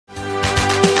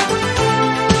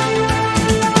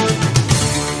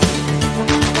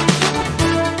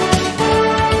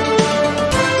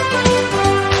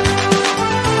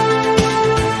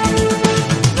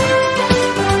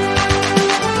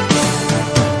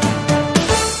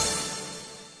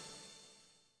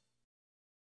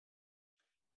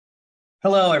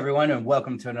Hello, everyone, and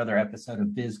welcome to another episode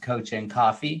of Biz Coach and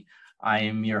Coffee. I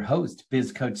am your host,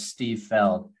 Biz Coach Steve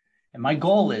Feld, and my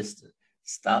goal is to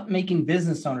stop making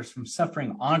business owners from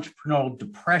suffering entrepreneurial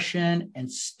depression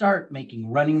and start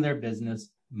making running their business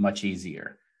much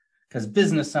easier. Because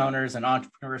business owners and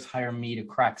entrepreneurs hire me to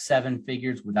crack seven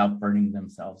figures without burning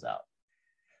themselves out.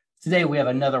 Today, we have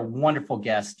another wonderful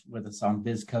guest with us on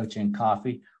Biz Coach and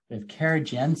Coffee. We have Kara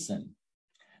Jensen.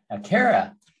 Now,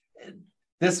 Kara,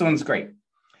 this one's great.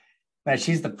 Now,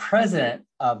 she's the president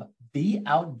of Be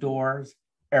Outdoors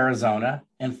Arizona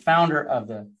and founder of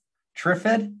the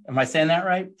Trifid. Am I saying that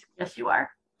right? Yes, you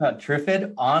are.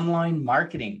 Trifid Online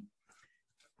Marketing.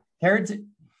 Kara's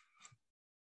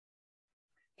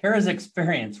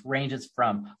experience ranges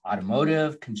from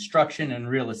automotive, construction, and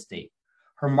real estate.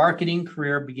 Her marketing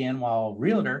career began while a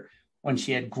realtor when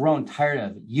she had grown tired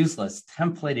of useless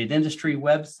templated industry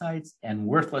websites and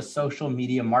worthless social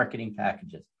media marketing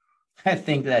packages. I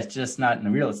think that's just not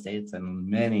in real estate, it's in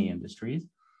many industries.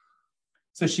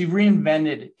 So she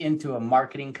reinvented into a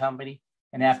marketing company.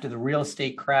 And after the real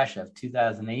estate crash of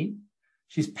 2008,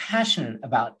 she's passionate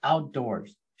about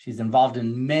outdoors. She's involved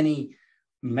in many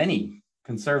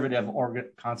conservative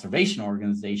conservation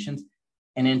organizations.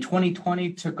 And in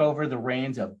 2020, took over the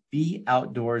reins of Be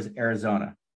Outdoors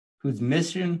Arizona, whose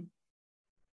mission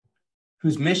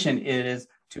is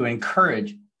to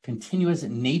encourage continuous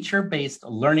nature-based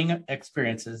learning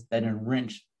experiences that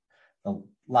enrich the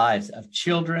lives of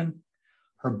children.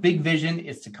 Her big vision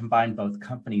is to combine both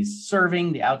companies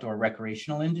serving the outdoor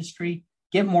recreational industry,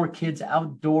 get more kids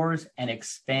outdoors, and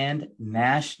expand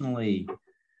nationally.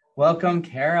 Welcome,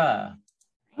 Kara.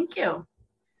 Thank you.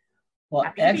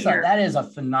 Well, excellent. That is a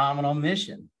phenomenal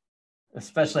mission,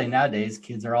 especially nowadays.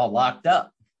 Kids are all locked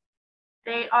up.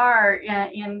 They are.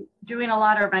 In doing a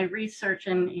lot of my research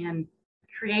and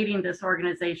creating this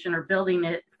organization or building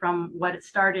it from what it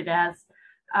started as,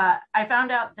 I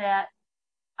found out that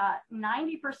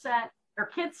 90% or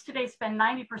kids today spend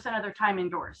 90% of their time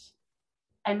indoors.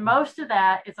 And most of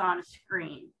that is on a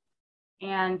screen.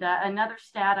 And another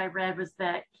stat I read was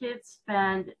that kids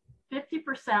spend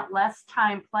 50% less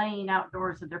time playing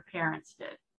outdoors than their parents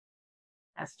did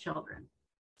as children.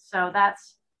 So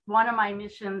that's one of my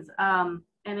missions.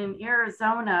 And in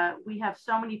Arizona, we have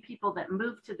so many people that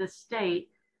move to this state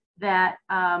that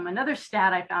another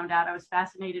stat I found out I was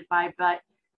fascinated by, but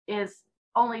is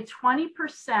only 20%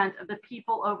 of the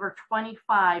people over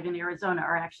 25 in Arizona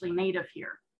are actually native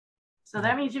here. So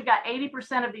that means you've got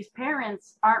 80% of these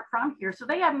parents aren't from here. So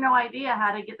they have no idea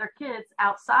how to get their kids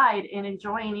outside and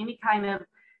enjoying any kind of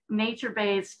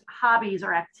nature-based hobbies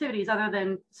or activities other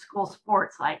than school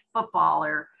sports like football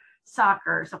or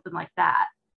soccer or something like that.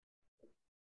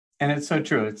 And it's so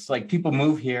true. It's like people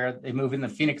move here, they move in the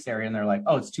Phoenix area and they're like,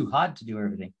 oh, it's too hot to do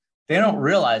everything. They don't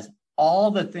realize all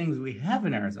the things we have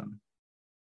in Arizona.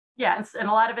 Yeah, and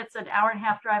a lot of it's an hour and a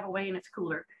half drive away and it's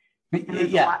cooler. And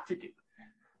there's a lot to do.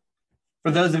 For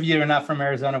those of you who are not from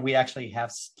Arizona, we actually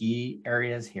have ski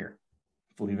areas here,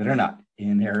 believe it or not,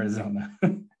 in Arizona.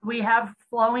 We have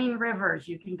flowing rivers.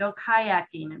 You can go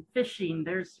kayaking and fishing.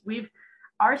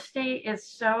 Our state is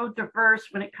so diverse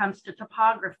when it comes to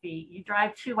topography. You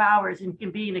drive 2 hours and you can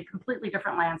be in a completely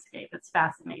different landscape. It's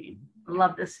fascinating. I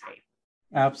love this state.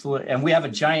 Absolutely. And we have a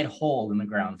giant hole in the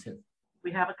ground too.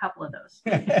 We have a couple of those.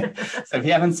 So if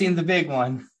you haven't seen the big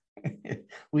one,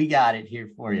 we got it here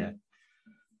for you.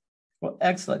 Well,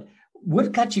 excellent.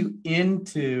 What got you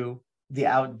into the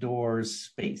outdoors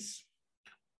space?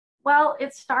 Well,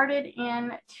 it started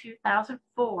in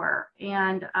 2004,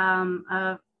 and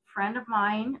a friend of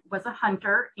mine was a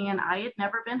hunter, and I had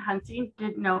never been hunting,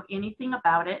 didn't know anything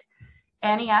about it.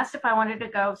 And he asked if I wanted to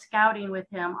go scouting with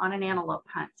him on an antelope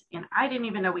hunt, and I didn't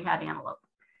even know we had antelope.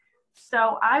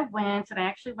 So I went, and I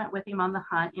actually went with him on the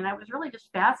hunt, and I was really just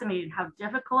fascinated how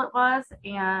difficult it was,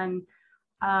 and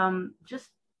just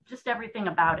everything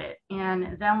about it.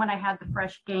 And then when I had the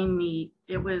fresh game meat,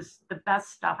 it was the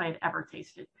best stuff I had ever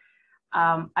tasted.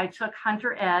 I took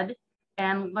Hunter Ed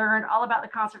and learned all about the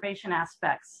conservation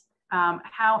aspects,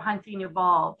 how hunting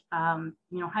evolved.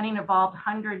 Hunting evolved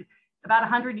about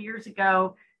 100 years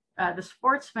ago. The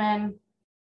sportsmen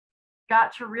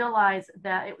got to realize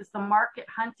that it was the market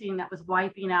hunting that was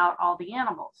wiping out all the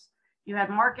animals. You had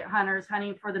market hunters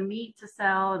hunting for the meat to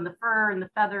sell and the fur and the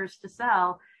feathers to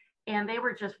sell, and they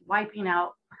were just wiping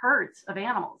out herds of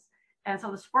animals. And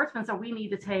so the sportsmen said, we need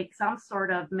to take some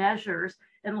sort of measures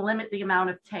and limit the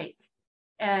amount of take.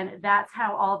 And that's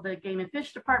how all the game and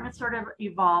fish departments sort of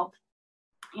evolved.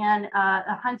 And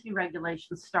the hunting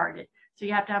regulations started. So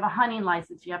you have to have a hunting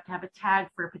license. You have to have a tag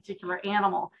for a particular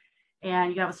animal.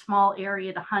 and you have a small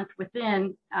area to hunt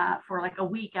within for like a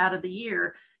week out of the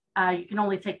year, you can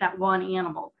only take that one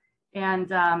animal. And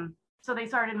so they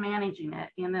started managing it.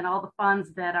 And then all the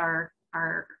funds that are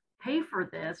pay for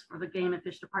this, for the game and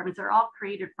fish departments, are all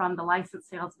created from the license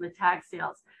sales and the tag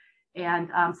sales, and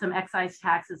some excise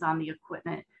taxes on the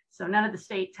equipment. So none of the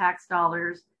state tax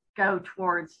dollars go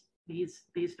towards these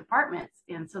departments.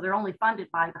 And so they're only funded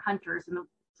by the hunters. And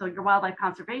so your wildlife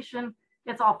conservation,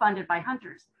 it's all funded by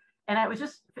hunters. And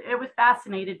it was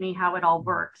fascinated me how it all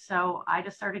works. So I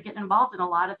just started getting involved in a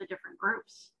lot of the different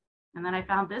groups. And then I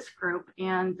found this group,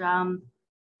 and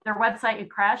their website had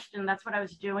crashed, and that's what I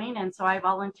was doing. And so I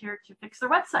volunteered to fix their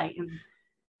website,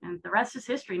 and the rest is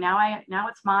history. Now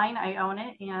it's mine. I own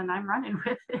it, and I'm running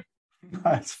with it.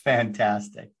 That's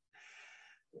fantastic.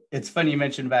 It's funny you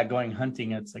mentioned about going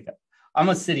hunting. It's like, I'm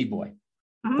a city boy,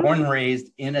 born and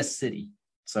raised in a city.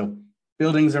 So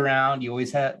buildings around, you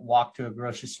always had walk to a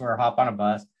grocery store, hop on a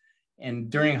bus. And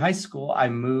during high school, I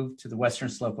moved to the western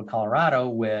slope of Colorado,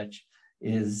 which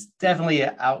is definitely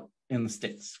out in the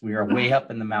sticks. We are way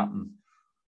up in the mountains.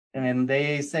 And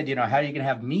they said, how are you going to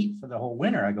have meat for the whole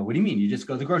winter? I go, what do you mean? You just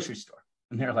go to the grocery store.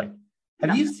 And they're like,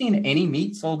 have you seen any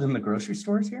meat sold in the grocery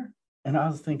stores here? And I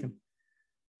was thinking,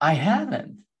 I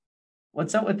haven't.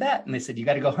 What's up with that? And they said, you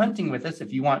got to go hunting with us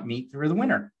if you want meat through the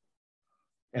winter.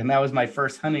 And that was my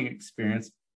first hunting experience.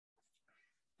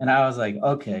 And I was like,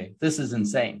 okay, this is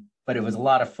insane. But it was a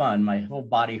lot of fun. My whole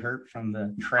body hurt from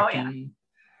the trekking. Oh,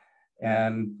 yeah.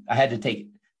 And I had to take,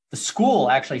 the school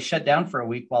actually shut down for a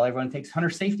week while everyone takes hunter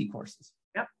safety courses.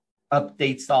 Yep.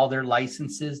 Updates all their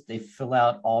licenses. They fill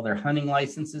out all their hunting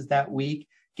licenses that week.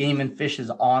 Game and Fish is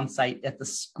on site at the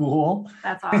school.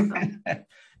 That's awesome.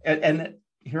 and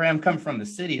here I am coming from the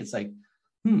city. It's like,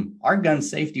 our gun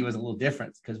safety was a little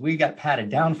different because we got patted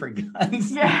down for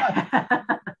guns. Yeah.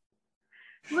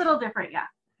 Little different, yeah.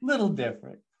 Little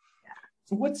different. Yeah.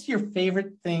 So what's your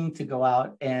favorite thing to go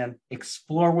out and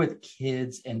explore with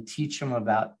kids and teach them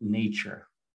about nature?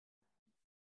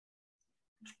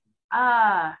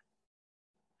 I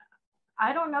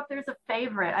don't know if there's a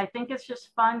favorite. I think it's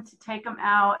just fun to take them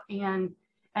out and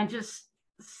just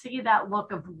see that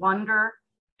look of wonder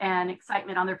and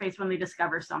excitement on their face when they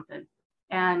discover something.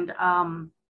 And I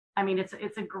mean,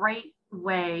 it's a great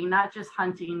way, not just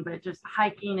hunting, but just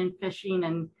hiking and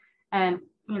fishing and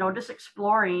just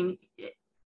exploring.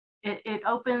 It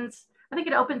opens, I think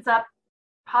it opens up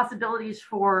possibilities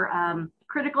for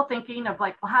critical thinking of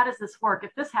like, well, how does this work?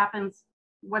 If this happens,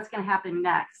 what's going to happen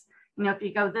next? If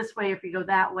you go this way, if you go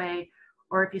that way,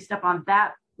 or if you step on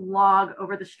that log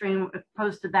over the stream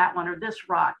opposed to that one or this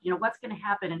rock, what's going to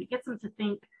happen? And it gets them to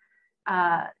think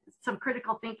some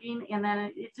critical thinking. And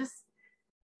then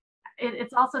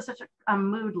it's also such a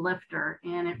mood lifter,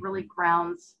 and it really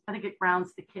grounds, I think it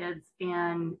grounds the kids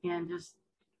and just,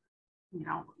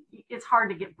 it's hard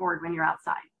to get bored when you're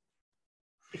outside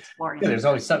exploring. Yeah, there's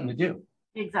always something to do.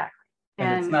 Exactly.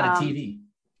 And it's not a TV.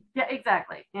 Yeah,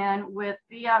 exactly. And with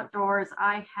Be Outdoors,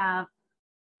 I have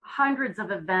hundreds of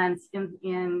events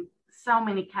in so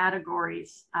many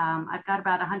categories. I've got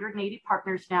about 180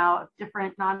 partners now of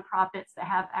different nonprofits that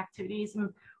have activities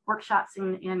and workshops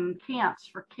in camps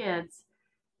for kids.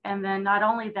 And then not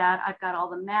only that, I've got all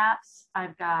the maps.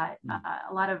 I've got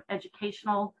a lot of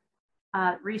educational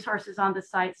resources on the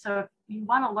site. So if you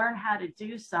want to learn how to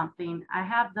do something, I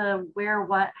have the where,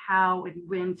 what, how, and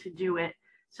when to do it,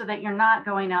 so that you're not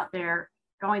going out there,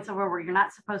 going somewhere where you're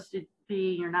not supposed to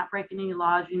be, you're not breaking any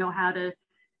laws, you know how to,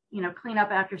 clean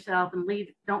up after yourself and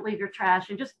don't leave your trash,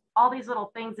 and just all these little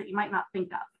things that you might not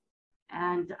think of.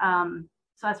 And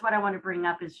so that's what I want to bring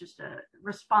up, is just a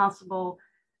responsible,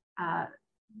 a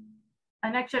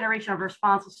next generation of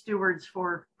responsible stewards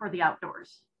for the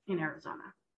outdoors in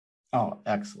Arizona. Oh,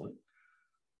 excellent.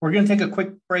 We're going to take a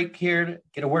quick break here to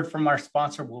get a word from our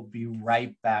sponsor. We'll be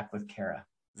right back with Kara.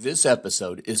 This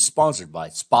episode is sponsored by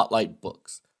Spotlight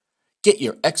Books. Get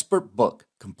your expert book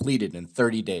completed in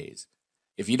 30 days.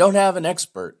 If you don't have an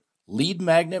expert lead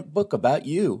magnet book about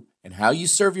you and how you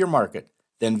serve your market,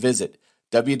 then visit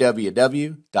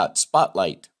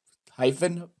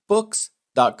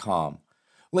www.spotlight-books.com.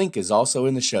 Link is also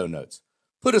in the show notes.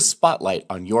 Put a spotlight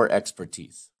on your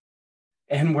expertise.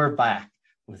 And we're back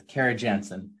with Kara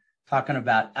Jensen talking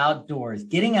about outdoors,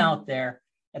 getting out there.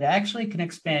 It actually can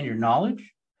expand your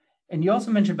knowledge. And you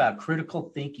also mentioned about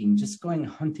critical thinking, just going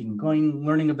hunting,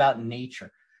 learning about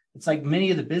nature. It's like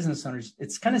many of the business owners,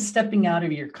 it's kind of stepping out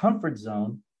of your comfort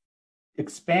zone,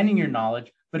 expanding your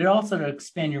knowledge, but it also to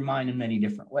expand your mind in many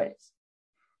different ways.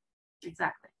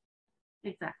 Exactly.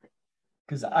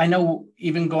 Because I know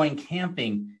even going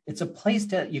camping, it's a place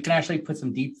that you can actually put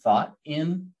some deep thought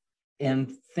in and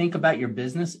think about your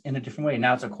business in a different way.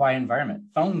 Now it's a quiet environment.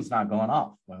 Phone's not going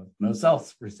off. Well, no cell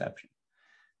reception.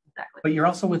 Exactly. But you're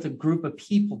also with a group of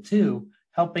people too,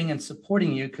 helping and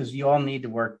supporting you because you all need to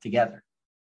work together.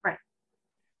 Right.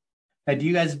 Now, do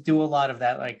you guys do a lot of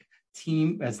that, like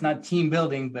team? It's not team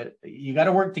building, but you got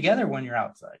to work together when you're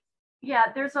outside.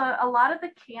 Yeah, there's a lot of the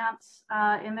camps,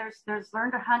 and there's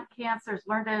learn to hunt camps. There's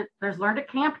learn to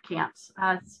camp camps.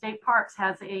 State Parks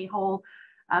has a whole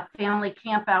family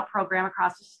camp out program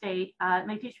across the state. And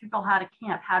they teach people how to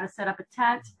camp, how to set up a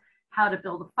tent, how to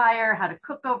build a fire, how to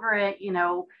cook over it. You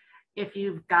know, if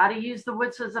you've got to use the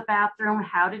woods as a bathroom,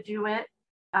 how to do it.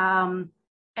 And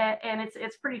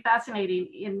it's pretty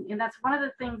fascinating. And that's one of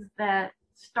the things that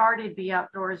started Be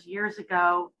Outdoors years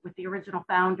ago with the original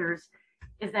founders,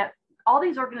 is that all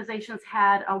these organizations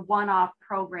had a one-off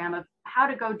program of how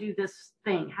to go do this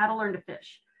thing, how to learn to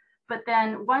fish. But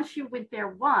then once you went there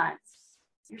once,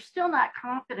 you're still not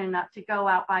confident enough to go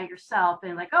out by yourself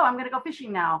and like, oh, I'm going to go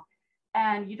fishing now.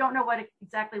 And you don't know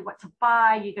exactly what to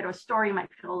buy. You go to a store, you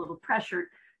might feel a little pressured.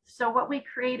 So what we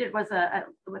created was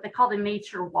what they called a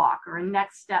nature walk, or a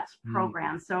next steps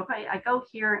program. So if I go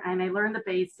here and I learn the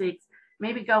basics,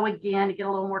 maybe go again to get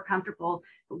a little more comfortable.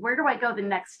 But where do I go the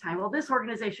next time? Well, this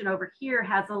organization over here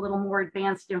has a little more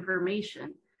advanced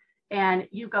information. And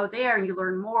you go there and you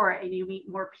learn more and you meet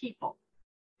more people.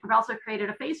 We've also created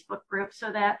a Facebook group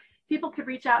so that people could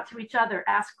reach out to each other,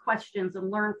 ask questions, and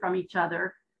learn from each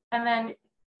other. And then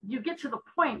you get to the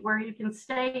point where you can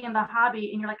stay in the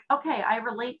hobby and you're like, okay, I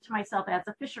relate to myself as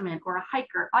a fisherman or a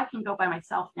hiker. I can go by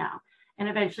myself now. And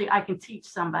eventually I can teach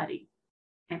somebody.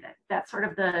 And that's sort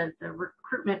of the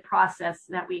recruitment process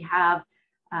that we have.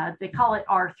 They call it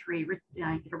R3,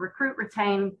 recruit,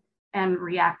 retain, and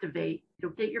reactivate.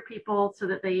 You'll get your people so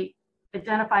that they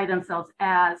identify themselves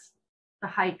as the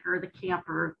hiker, the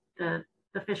camper, the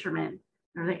fisherman,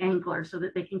 or the angler, so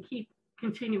that they can keep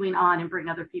continuing on and bring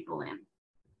other people in.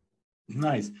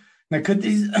 Nice. Now, could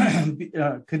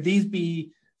these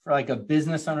be for like a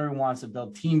business owner who wants to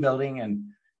build team building and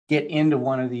get into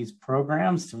one of these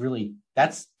programs to really,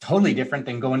 that's totally different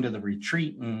than going to the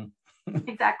retreat. And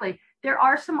Exactly. There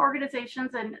are some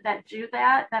organizations that do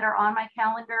that are on my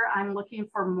calendar. I'm looking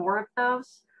for more of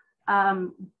those.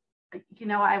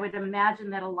 I would imagine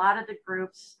that a lot of the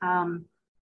groups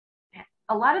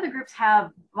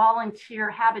have volunteer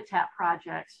habitat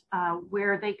projects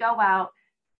where they go out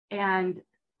and,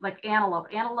 like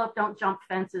antelope don't jump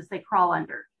fences, they crawl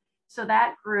under. So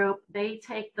that group, they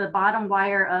take the bottom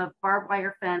wire of barbed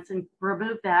wire fence and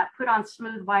remove that, put on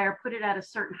smooth wire, put it at a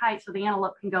certain height so the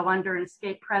antelope can go under and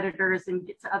escape predators and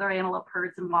get to other antelope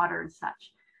herds and water and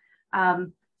such.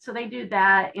 So they do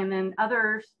that. And then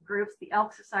other groups, the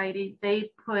Elk Society,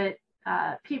 they put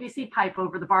PVC pipe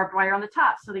over the barbed wire on the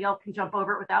top so the elk can jump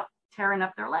over it without tearing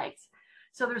up their legs.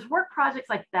 So there's work projects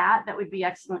like that would be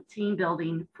excellent team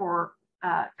building for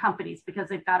companies, because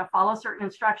they've got to follow certain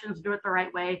instructions, do it the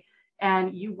right way.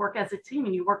 And you work as a team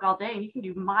and you work all day and you can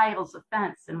do miles of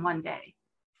fence in one day.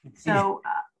 So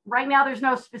right now there's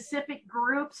no specific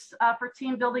groups for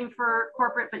team building for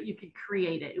corporate, but you could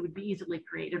create it. It would be easily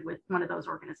created with one of those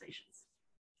organizations.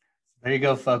 there you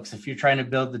go, folks. If you're trying to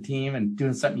build the team and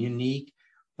doing something unique,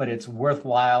 but it's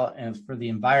worthwhile and it's for the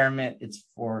environment, it's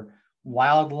for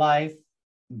wildlife,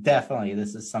 definitely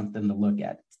this is something to look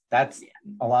at. That's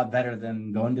a lot better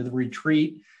than going to the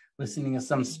retreat, listening to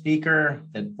some speaker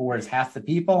that bores half the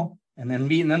people, and then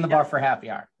meeting in the bar for happy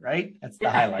hour, right? That's the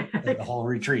highlight of the whole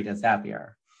retreat is happy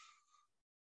hour.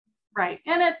 Right.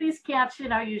 And at these camps, you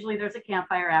know, usually there's a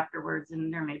campfire afterwards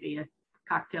and there may be a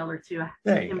cocktail or two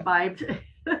imbibed.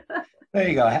 There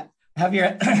you go. Have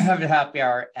your happy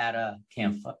hour at a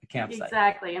campsite.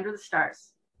 Exactly. Under the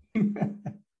stars.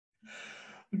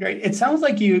 Great. It sounds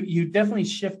like you definitely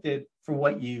shifted for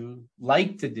what you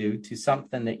like to do to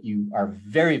something that you are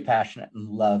very passionate and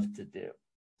love to do.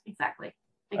 Exactly.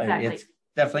 It's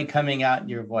definitely coming out in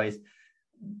your voice.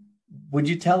 Would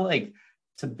you tell, like,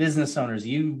 to business owners,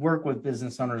 you work with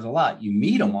business owners a lot, you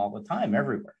meet them all the time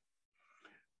everywhere,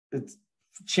 it's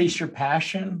chase your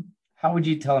passion. How would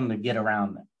you tell them to get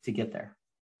around that, to get there?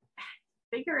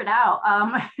 Figure it out.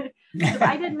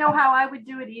 I didn't know how I would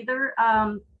do it either.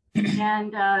 You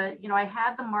know, I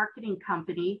had the marketing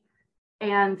company,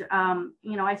 and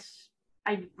you know,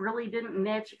 I really didn't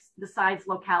niche besides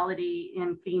locality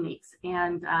in Phoenix.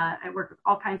 And I worked with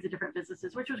all kinds of different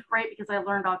businesses, which was great because I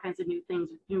learned all kinds of new things,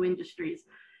 new industries.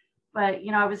 But,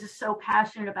 you know, I was just so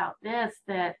passionate about this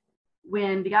that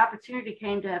when the opportunity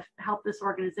came to help this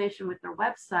organization with their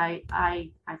website,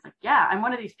 I was like, yeah, I'm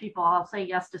one of these people. I'll say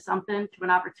yes to something, to an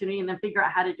opportunity, and then figure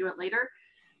out how to do it later.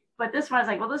 But this one, I was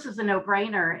like, well, this is a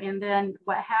no-brainer. And then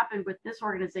what happened with this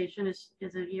organization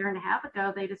is a year and a half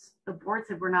ago, the board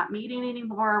said, we're not meeting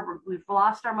anymore. We've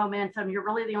lost our momentum. You're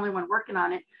really the only one working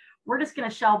on it. We're just going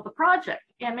to shelve the project,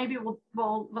 and maybe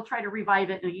we'll try to revive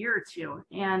it in a year or two.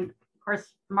 And of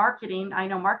course, marketing, I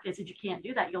know marketing said, you can't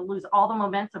do that. You'll lose all the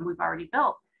momentum we've already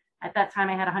built. At that time,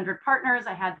 I had 100 partners.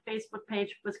 I had the Facebook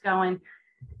page was going,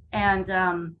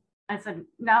 and I said,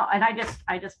 no. And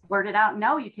I just blurted out,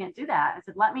 no, you can't do that. I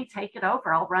said, let me take it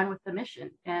over. I'll run with the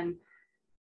mission. And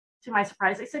to my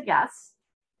surprise, they said yes.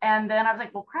 And then I was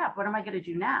like, well, crap, what am I going to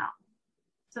do now?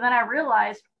 So then I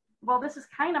realized, well, this is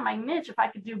kind of my niche. If I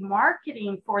could do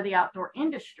marketing for the outdoor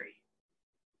industry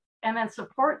and then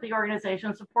support the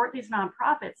organization, support these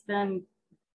nonprofits, then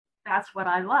that's what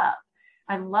I love.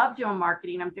 I love doing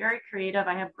marketing. I'm very creative.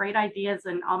 I have great ideas,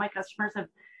 and all my customers have,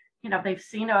 they've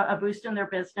seen a boost in their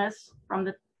business from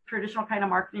the traditional kind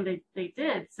of marketing they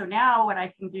did. So now what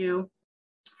I can do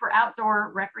for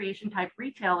outdoor recreation type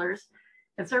retailers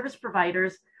and service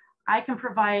providers, I can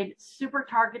provide super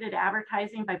targeted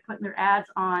advertising by putting their ads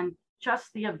on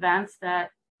just the events that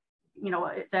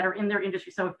are in their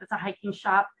industry. So if it's a hiking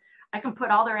shop, I can put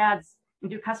all their ads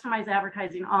and do customized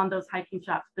advertising on those hiking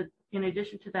shops. But in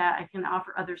addition to that, I can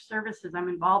offer other services. I'm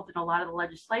involved in a lot of the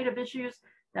legislative issues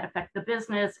that affect the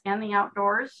business and the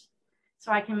outdoors.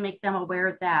 So I can make them aware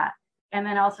of that. And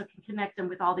then also can connect them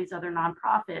with all these other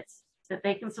nonprofits that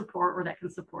they can support or that can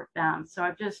support them. So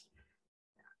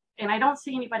and I don't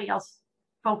see anybody else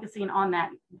focusing on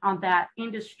that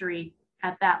industry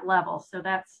at that level. So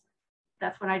that's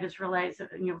when I just realized that,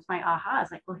 it's my aha.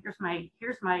 It's like, well,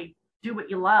 here's my do what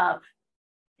you love.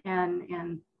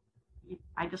 And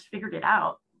I just figured it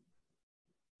out.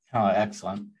 Oh,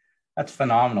 excellent. That's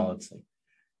phenomenal. It's like,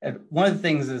 one of the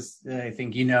things is, I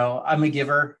think, I'm a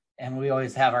giver, and we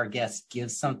always have our guests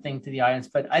give something to the audience,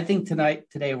 but I think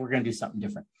today we're going to do something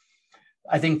different.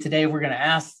 I think today we're going to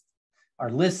ask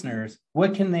our listeners,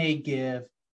 what can they give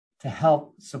to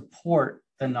help support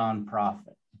the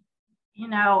nonprofit?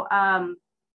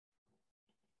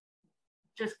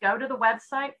 Just go to the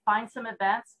website, find some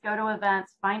events, go to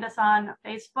events, find us on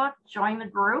Facebook, join the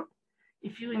group.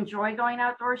 If you enjoy going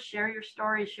outdoors, share your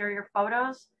stories, share your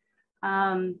photos.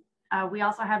 We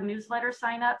also have newsletter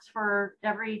signups for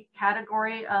every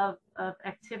category of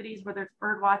activities, whether it's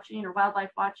bird watching or wildlife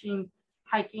watching,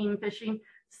 hiking, fishing.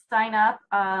 Sign up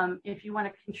if you want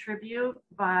to contribute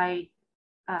by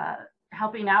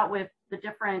helping out with the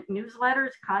different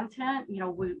newsletters, content.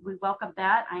 We welcome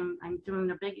that. I'm doing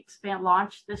a big expand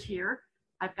launch this year.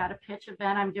 I've got a pitch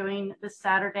event I'm doing this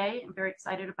Saturday. I'm very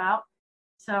excited about.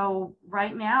 So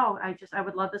right now, I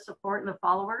would love the support and the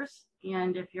followers.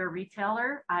 And if you're a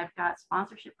retailer, I've got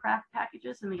sponsorship craft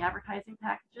packages and the advertising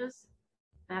packages.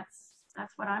 That's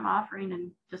what I'm offering.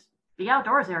 And just be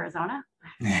outdoors, Arizona.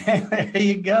 There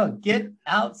you go. Get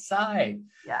outside.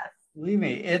 Yes. Believe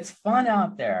me, it's fun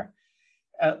out there.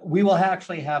 We will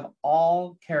actually have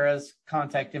all Kara's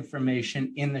contact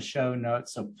information in the show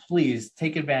notes. So please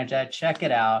take advantage of that. Check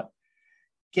it out.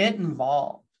 Get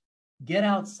involved. Get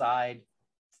outside.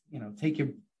 Take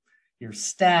your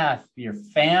staff, your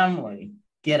family,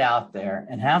 get out there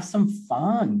and have some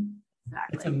fun.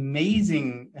 Exactly. It's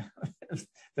amazing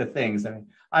the things. I mean,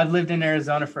 I've lived in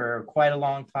Arizona for quite a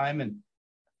long time. And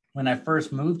when I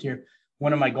first moved here,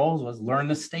 one of my goals was learn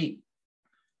the state.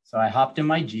 So I hopped in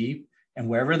my Jeep, and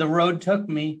wherever the road took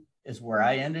me is where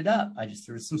I ended up. I just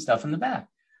threw some stuff in the back.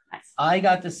 Nice.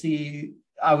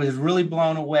 I was really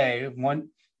blown away.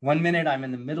 One minute I'm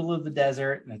in the middle of the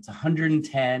desert and it's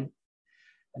 110.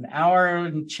 An hour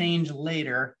and change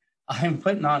later, I'm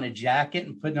putting on a jacket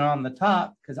and putting it on the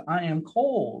top because I am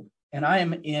cold, and I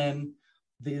am in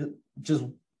the just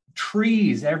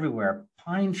trees everywhere,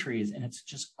 pine trees, and it's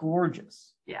just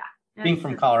gorgeous. Yeah. Being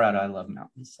from Colorado, I love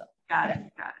mountains. So Got it.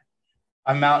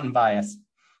 I'm mountain biased.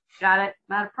 Got it.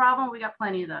 Not a problem. We got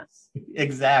plenty of those.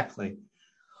 Exactly.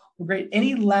 Well, great.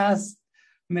 Any last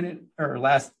minute or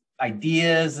last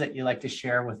ideas that you like to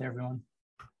share with everyone?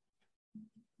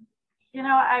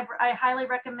 I highly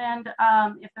recommend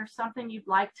if there's something you'd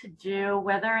like to do,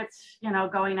 whether it's,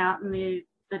 going out in the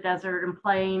desert and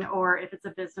playing, or if it's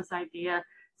a business idea,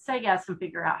 say yes and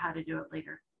figure out how to do it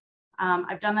later.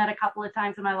 I've done that a couple of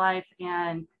times in my life,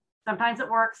 and sometimes it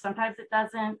works, sometimes it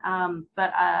doesn't.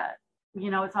 But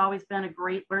it's always been a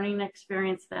great learning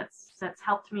experience that's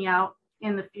helped me out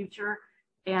in the future.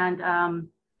 And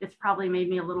it's probably made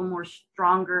me a little more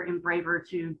stronger and braver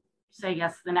to say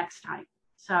yes the next time.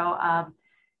 So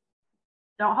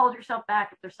don't hold yourself back.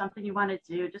 If there's something you want to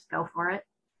do, just go for it.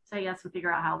 Say yes and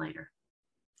figure out how later.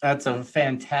 That's a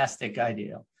fantastic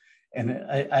idea. And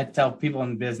I tell people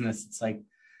in business, it's like,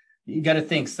 You got to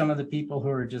think some of the people who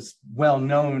are just well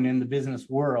known in the business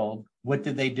world, what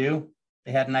did they do?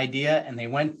 They had an idea and they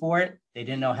went for it. They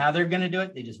didn't know how they're going to do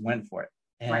it. They just went for it.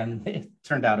 And It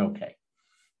turned out okay.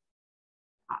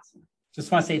 Awesome.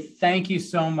 Just want to say thank you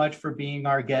so much for being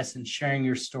our guest and sharing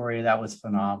your story. That was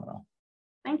phenomenal.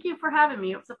 Thank you for having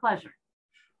me. It was a pleasure.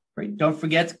 Great. Don't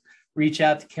forget to reach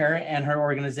out to Kara and her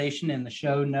organization in the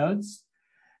show notes.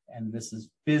 And this is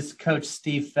Biz Coach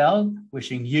Steve Feld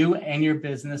wishing you and your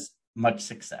business much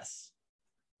success.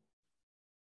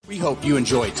 We hope you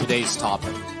enjoyed today's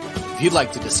topic. If you'd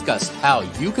like to discuss how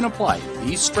you can apply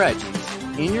these strategies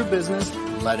in your business,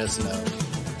 let us know.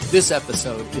 This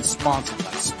episode is sponsored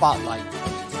by Spotlight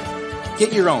Books.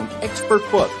 Get your own expert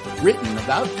book written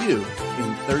about you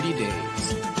in 30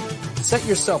 days. Set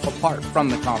yourself apart from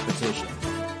the competition.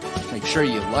 Make sure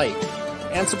you like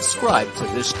and subscribe to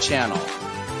this channel.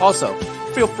 Also,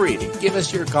 feel free to give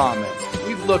us your comments.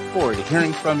 We look forward to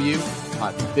hearing from you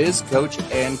on Biz Coach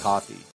and Coffee.